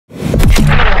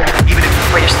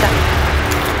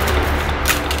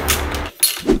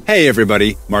Hey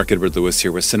everybody, Mark Edward Lewis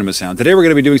here with Cinema Sound. Today we're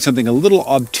going to be doing something a little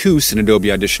obtuse in Adobe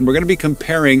Audition. We're going to be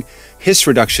comparing hiss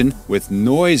reduction with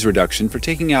noise reduction for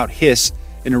taking out hiss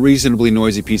in a reasonably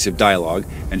noisy piece of dialogue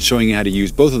and showing you how to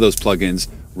use both of those plugins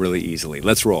really easily.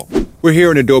 Let's roll. We're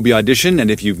here in Adobe Audition, and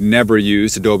if you've never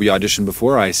used Adobe Audition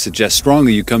before, I suggest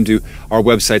strongly you come to our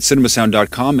website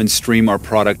cinemasound.com and stream our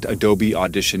product Adobe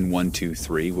Audition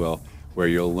 123, where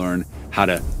you'll learn how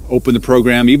to open the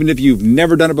program even if you've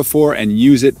never done it before and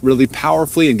use it really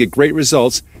powerfully and get great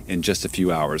results in just a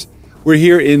few hours. We're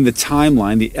here in the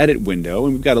timeline, the edit window,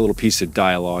 and we've got a little piece of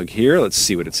dialogue here. Let's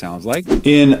see what it sounds like.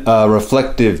 In a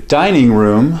reflective dining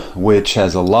room, which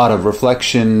has a lot of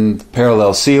reflection,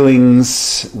 parallel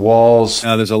ceilings, walls.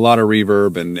 There's a lot of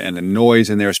reverb and a noise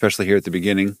in there, especially here at the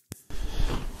beginning.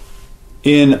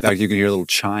 In fact, you can hear a little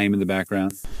chime in the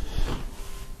background.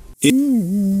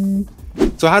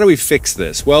 So how do we fix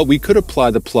this? Well, we could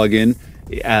apply the plugin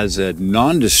as a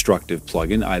non-destructive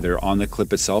plugin, either on the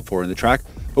clip itself or in the track,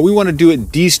 but we want to do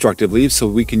it destructively so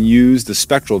we can use the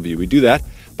spectral view. We do that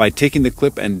by taking the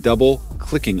clip and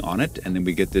double-clicking on it, and then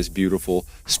we get this beautiful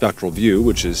spectral view,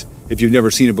 which is, if you've never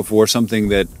seen it before, something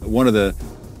that one of the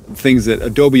things that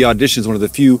Adobe Audition is one of the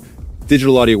few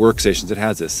digital audio workstations that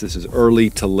has this. This is early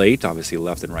to late, obviously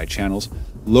left and right channels,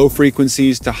 low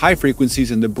frequencies to high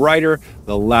frequencies, and the brighter,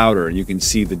 the louder. And you can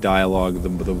see the dialogue,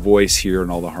 the voice here, and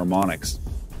all the harmonics.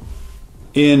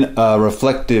 In a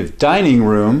reflective dining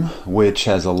room, which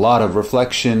has a lot of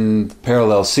reflection,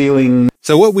 parallel ceiling.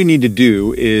 So what we need to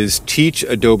do is teach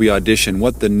Adobe Audition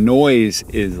what the noise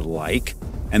is like,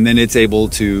 and then it's able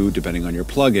to, depending on your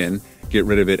plugin, get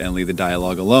rid of it and leave the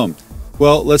dialogue alone.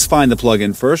 Well, let's find the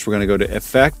plugin first. We're going to go to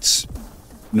Effects,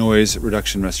 Noise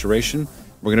Reduction Restoration.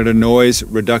 We're going to do Noise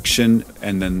Reduction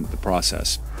and then the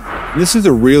process. This is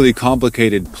a really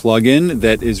complicated plugin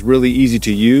that is really easy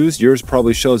to use. Yours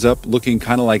probably shows up looking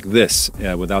kind of like this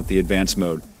without the advanced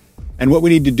mode. And what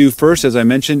we need to do first, as I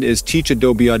mentioned, is teach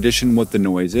Adobe Audition what the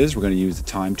noise is. We're going to use the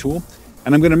time tool.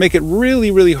 And I'm going to make it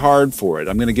really, really hard for it.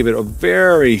 I'm going to give it a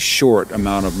very short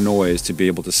amount of noise to be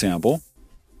able to sample.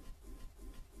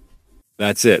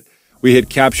 That's it. We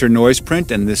hit Capture Noise Print,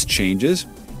 and this changes.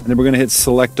 And then we're going to hit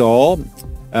Select All,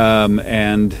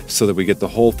 and so that we get the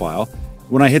whole file.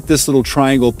 When I hit this little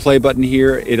triangle play button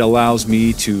here, it allows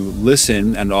me to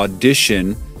listen and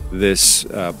audition this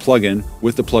plugin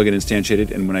with the plugin instantiated.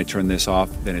 And when I turn this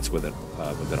off, then it's with it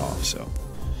off. So.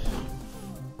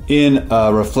 In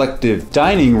a reflective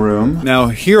dining room. Now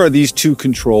here are these two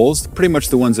controls, pretty much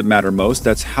the ones that matter most.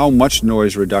 That's how much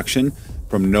noise reduction,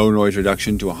 from no noise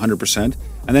reduction to 100%.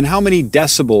 And then how many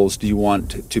decibels do you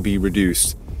want to be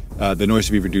reduced, the noise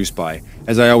to be reduced by?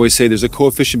 As I always say, there's a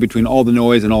coefficient between all the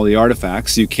noise and all the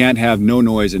artifacts. You can't have no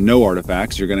noise and no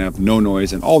artifacts. You're going to have no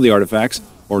noise and all the artifacts,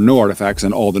 or no artifacts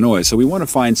and all the noise. So we want to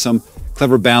find some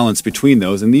clever balance between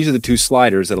those. And these are the two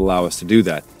sliders that allow us to do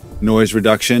that. Noise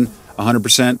reduction,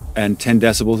 100% and 10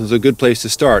 decibels is a good place to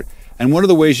start. And one of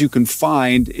the ways you can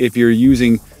find if you're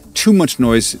using too much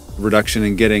noise reduction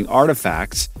and getting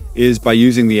artifacts is by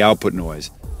using the output noise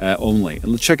only. And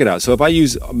let's check it out. So if I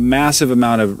use a massive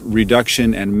amount of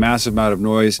reduction and massive amount of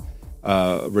noise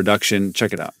reduction,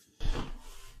 check it out.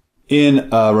 In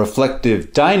a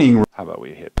reflective dining room. How about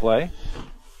we hit play?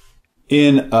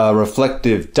 In a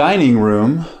reflective dining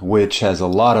room, which has a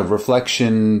lot of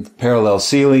reflection, parallel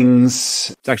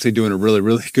ceilings. It's actually doing a really,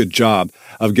 really good job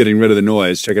of getting rid of the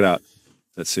noise. Check it out.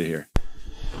 Let's see here.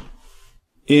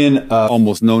 In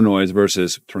almost no noise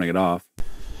versus turning it off.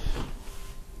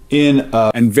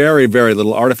 And very, very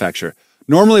little artifacture.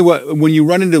 Normally, when you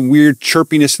run into weird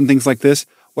chirpiness and things like this,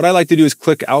 what I like to do is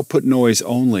click Output Noise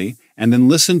Only and then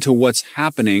listen to what's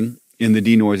happening in the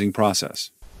denoising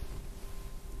process.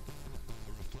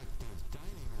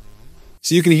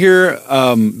 So you can hear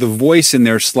the voice in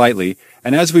there slightly,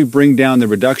 and as we bring down the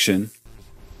reduction,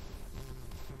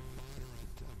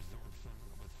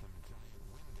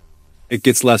 it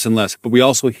gets less and less, but we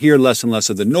also hear less and less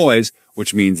of the noise,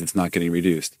 which means it's not getting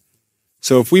reduced.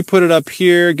 So if we put it up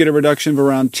here, get a reduction of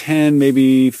around 10,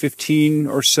 maybe 15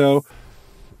 or so,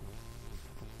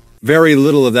 very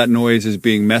little of that noise is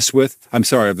being messed with. I'm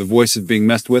sorry, the voice is being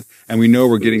messed with, and we know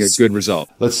we're getting a good result.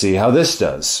 Let's see how this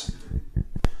does.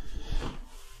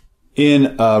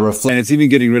 And it's even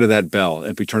getting rid of that bell.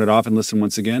 If we turn it off and listen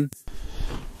once again.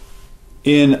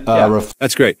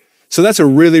 That's great. So that's a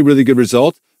really, really good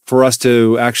result. For us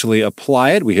to actually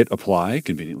apply it, we hit Apply,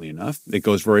 conveniently enough. It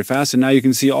goes very fast, and now you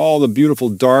can see all the beautiful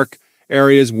dark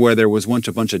areas where there was once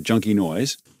a bunch of junky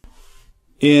noise.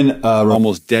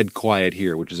 Almost dead quiet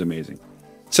here, which is amazing.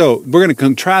 So we're going to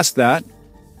contrast that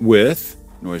with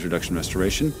noise reduction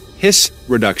restoration, hiss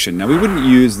reduction. Now we wouldn't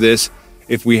use this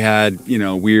if we had,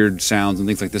 weird sounds and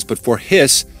things like this. But for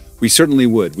hiss, we certainly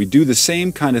would. We do the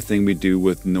same kind of thing we do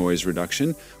with noise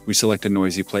reduction. We select a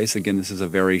noisy place. Again, this is a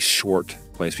very short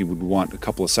place. We would want a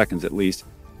couple of seconds at least.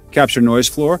 Capture noise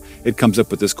floor. It comes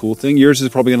up with this cool thing. Yours is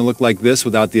probably going to look like this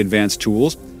without the advanced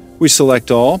tools. We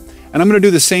select all. And I'm going to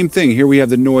do the same thing. Here we have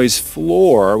the noise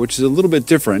floor, which is a little bit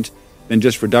different than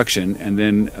just reduction, and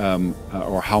then,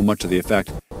 or how much of the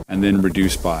effect, and then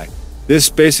reduce by. This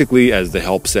basically, as the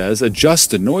help says, adjusts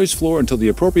the noise floor until the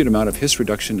appropriate amount of hiss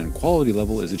reduction and quality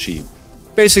level is achieved.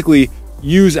 Basically,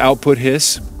 use output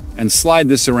hiss and slide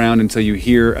this around until you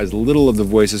hear as little of the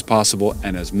voice as possible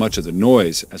and as much of the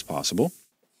noise as possible.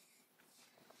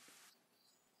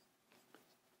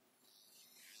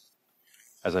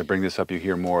 As I bring this up, you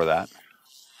hear more of that.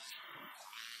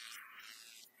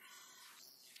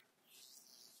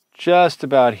 Just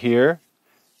about here.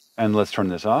 And let's turn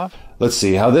this off. Let's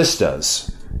see how this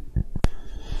does.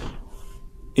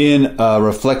 In a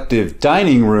reflective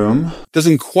dining room.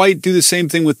 Doesn't quite do the same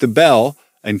thing with the bell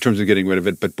in terms of getting rid of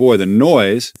it, but boy, the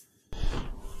noise.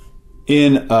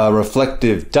 In a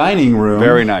reflective dining room.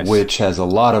 Very nice. Which has a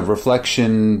lot of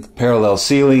reflection, parallel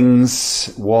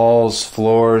ceilings, walls,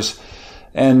 floors,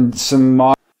 and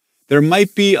some... There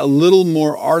might be a little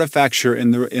more artifacture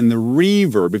in the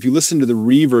reverb. If you listen to the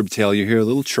reverb tail, you hear a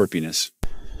little chirpiness.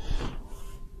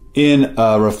 In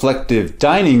a reflective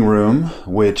dining room,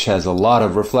 which has a lot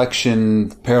of reflection,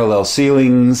 parallel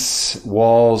ceilings,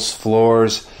 walls,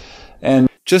 floors, and...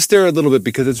 Just there a little bit,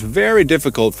 because it's very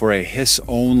difficult for a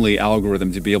hiss-only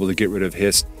algorithm to be able to get rid of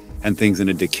hiss and things in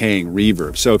a decaying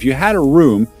reverb. So if you had a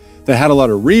room that had a lot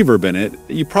of reverb in it,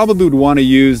 you probably would want to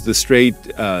use the straight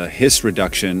hiss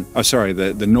reduction,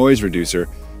 the noise reducer.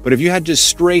 But if you had just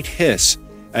straight hiss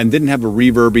and didn't have a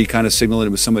reverby kind of signal and it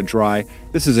was somewhat dry,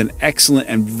 this is an excellent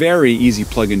and very easy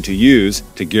plugin to use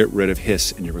to get rid of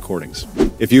hiss in your recordings.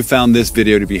 If you found this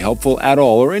video to be helpful at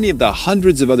all, or any of the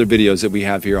hundreds of other videos that we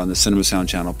have here on the Cinema Sound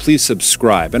channel, please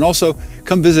subscribe. And also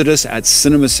come visit us at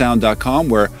cinemasound.com,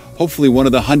 where hopefully one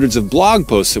of the hundreds of blog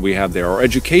posts that we have there, or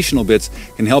educational bits,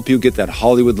 can help you get that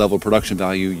Hollywood level production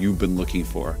value you've been looking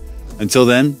for. Until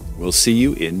then, we'll see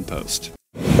you in post.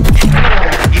 Even if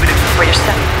it's where you're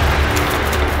stuck.